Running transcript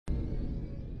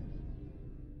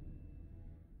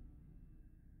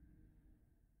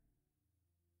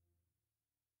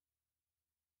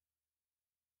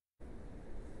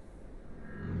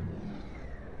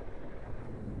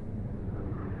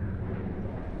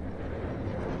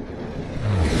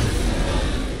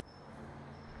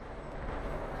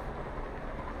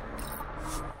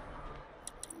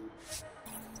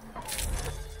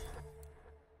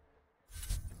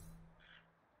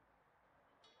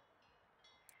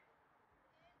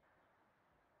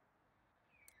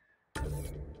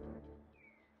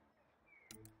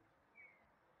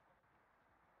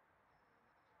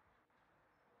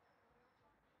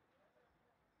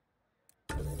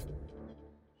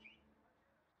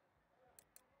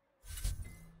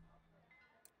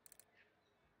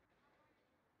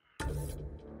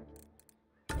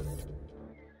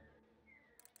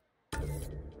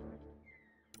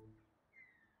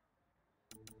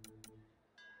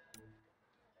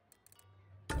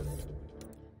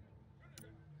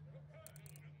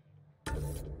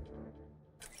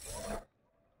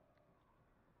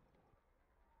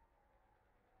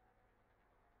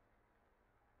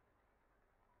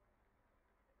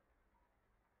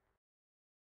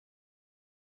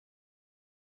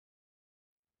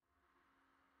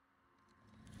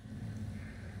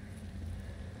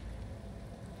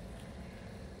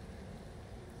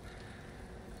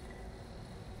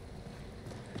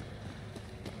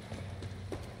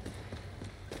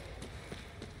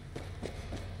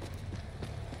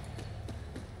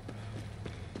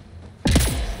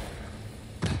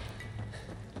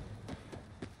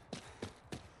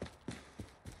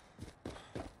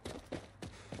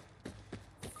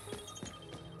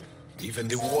Even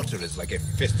the water is like a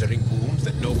festering wound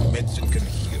that no medicine can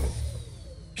heal.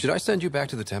 Should I send you back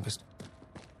to the Tempest?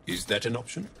 Is that an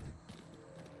option?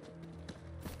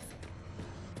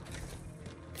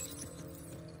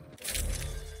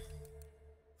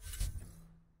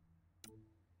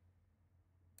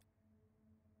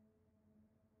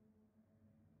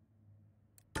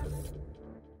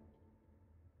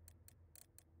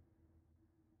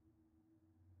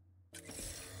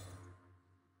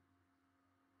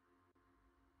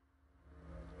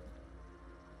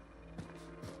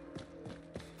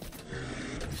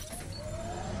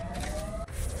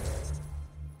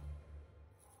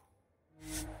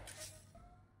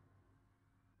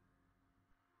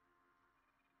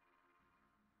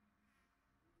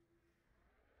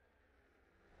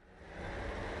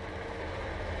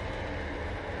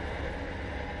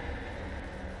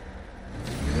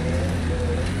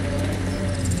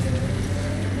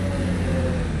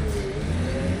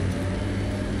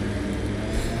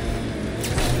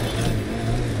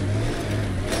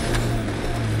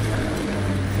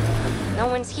 No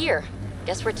one's here.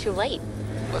 Guess we're too late.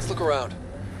 Let's look around.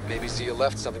 Maybe Zia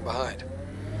left something behind.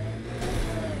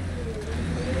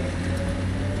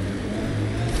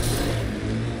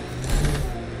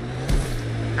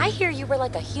 I hear you were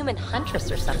like a human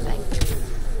huntress or something.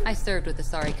 I served with the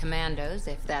Sorry Commandos,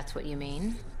 if that's what you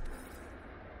mean.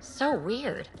 So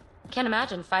weird. Can't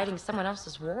imagine fighting someone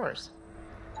else's wars.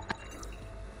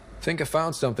 Think I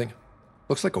found something.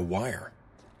 Looks like a wire.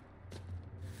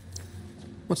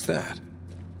 What's that?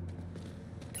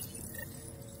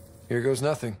 Here goes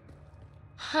nothing.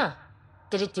 Huh.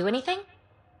 Did it do anything?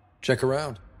 Check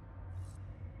around.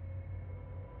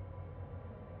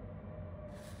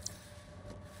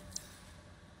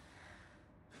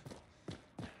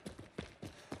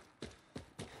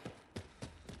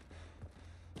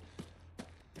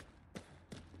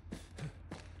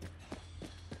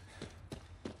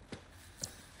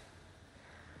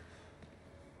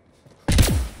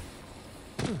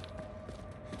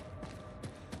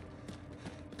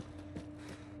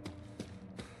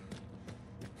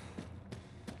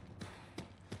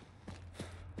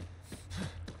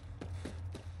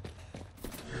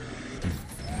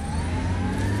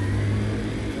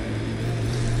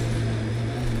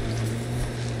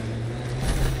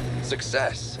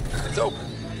 Success. It's open.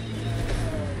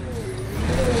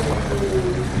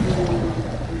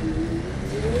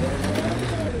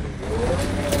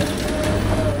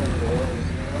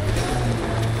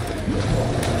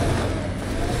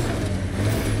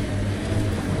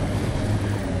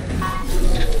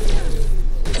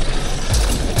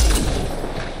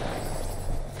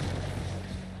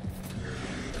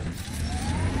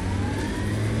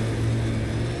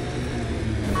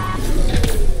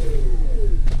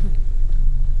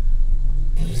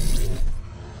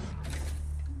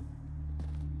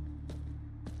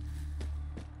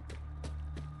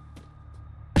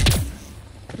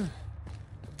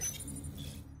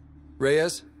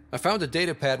 Reyes, I found a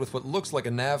data pad with what looks like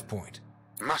a nav point.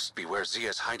 Must be where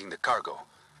Zia's hiding the cargo.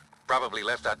 Probably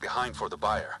left that behind for the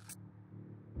buyer.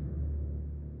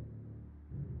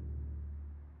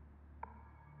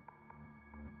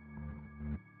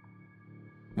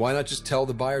 Why not just tell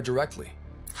the buyer directly?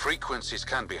 Frequencies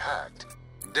can be hacked.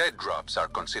 Dead drops are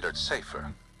considered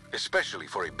safer, especially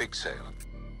for a big sale.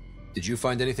 Did you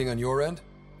find anything on your end?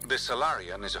 The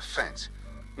Salarian is a fence.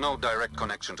 No direct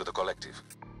connection to the collective.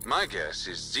 My guess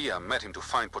is Zia met him to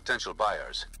find potential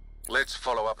buyers. Let's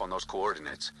follow up on those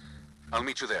coordinates. I'll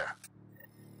meet you there.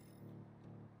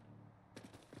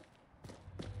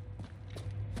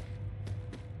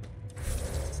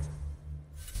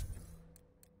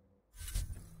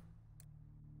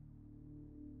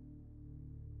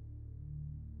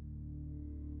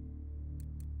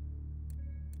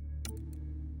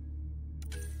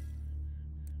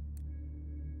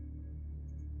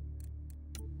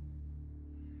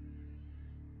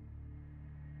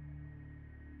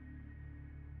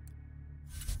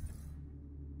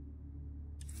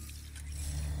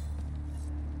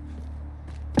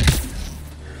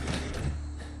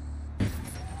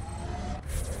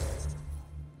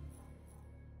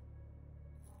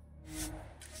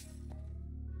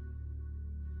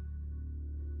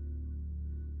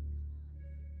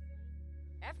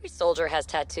 Every soldier has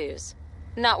tattoos.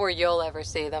 Not where you'll ever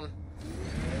see them.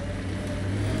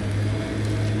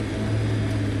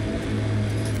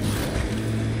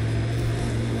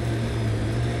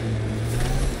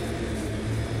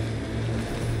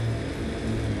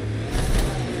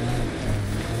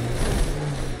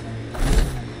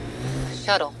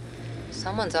 Shuttle.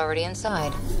 Someone's already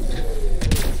inside.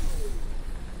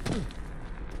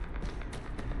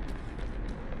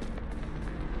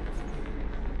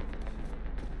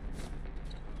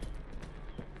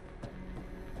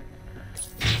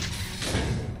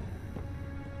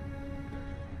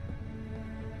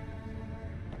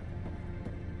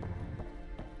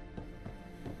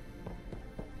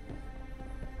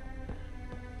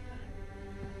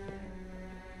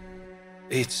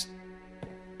 It's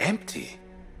empty.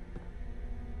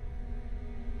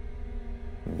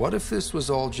 What if this was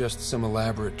all just some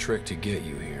elaborate trick to get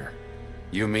you here?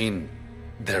 You mean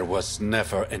there was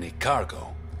never any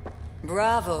cargo?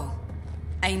 Bravo.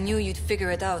 I knew you'd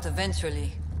figure it out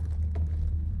eventually.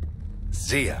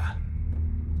 Zia.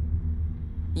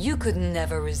 You could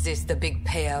never resist the big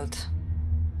payout.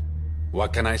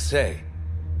 What can I say?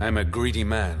 I'm a greedy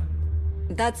man.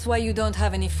 That's why you don't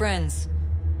have any friends.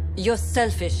 You're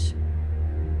selfish.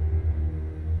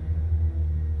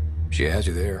 She has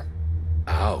you there.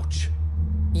 Ouch.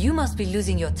 You must be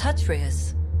losing your touch,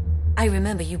 Reyes. I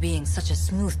remember you being such a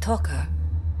smooth talker.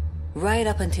 Right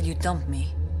up until you dumped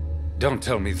me. Don't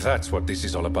tell me that's what this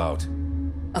is all about.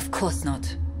 Of course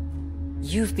not.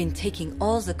 You've been taking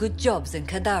all the good jobs in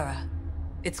Kadara.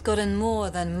 It's gotten more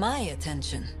than my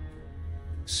attention.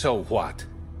 So what?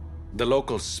 The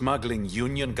local smuggling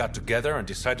union got together and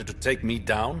decided to take me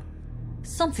down?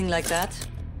 Something like that.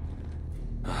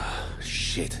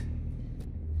 Shit.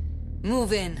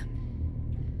 Move in.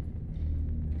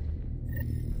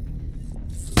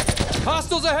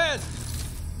 Hostiles ahead!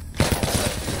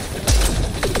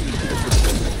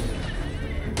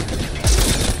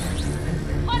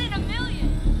 One in a million!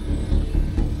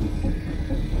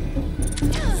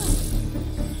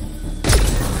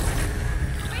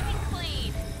 Freaking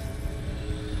clean!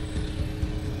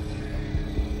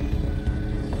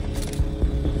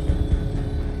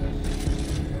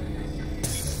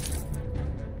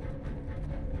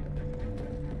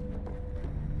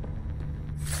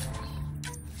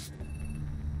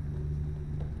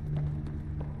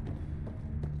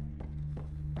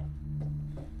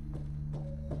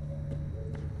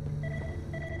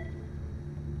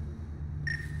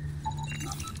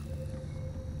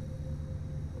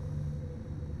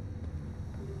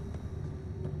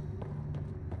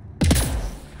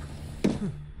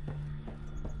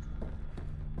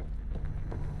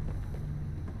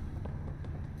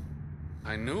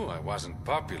 I knew I wasn't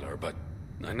popular, but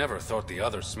I never thought the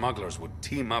other smugglers would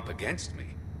team up against me.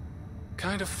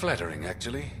 Kind of flattering,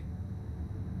 actually.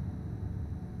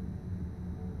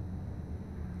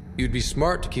 You'd be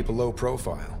smart to keep a low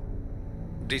profile.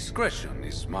 Discretion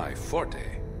is my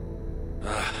forte.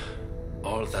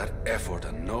 All that effort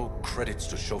and no credits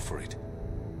to show for it.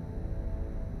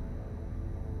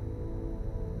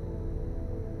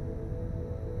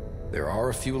 There are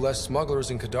a few less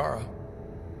smugglers in Kadara.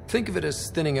 Think of it as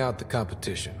thinning out the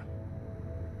competition.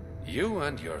 You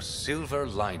and your silver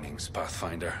linings,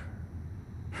 Pathfinder.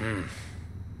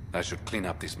 I should clean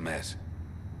up this mess.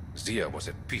 Zia was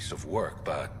a piece of work,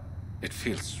 but it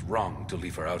feels wrong to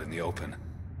leave her out in the open.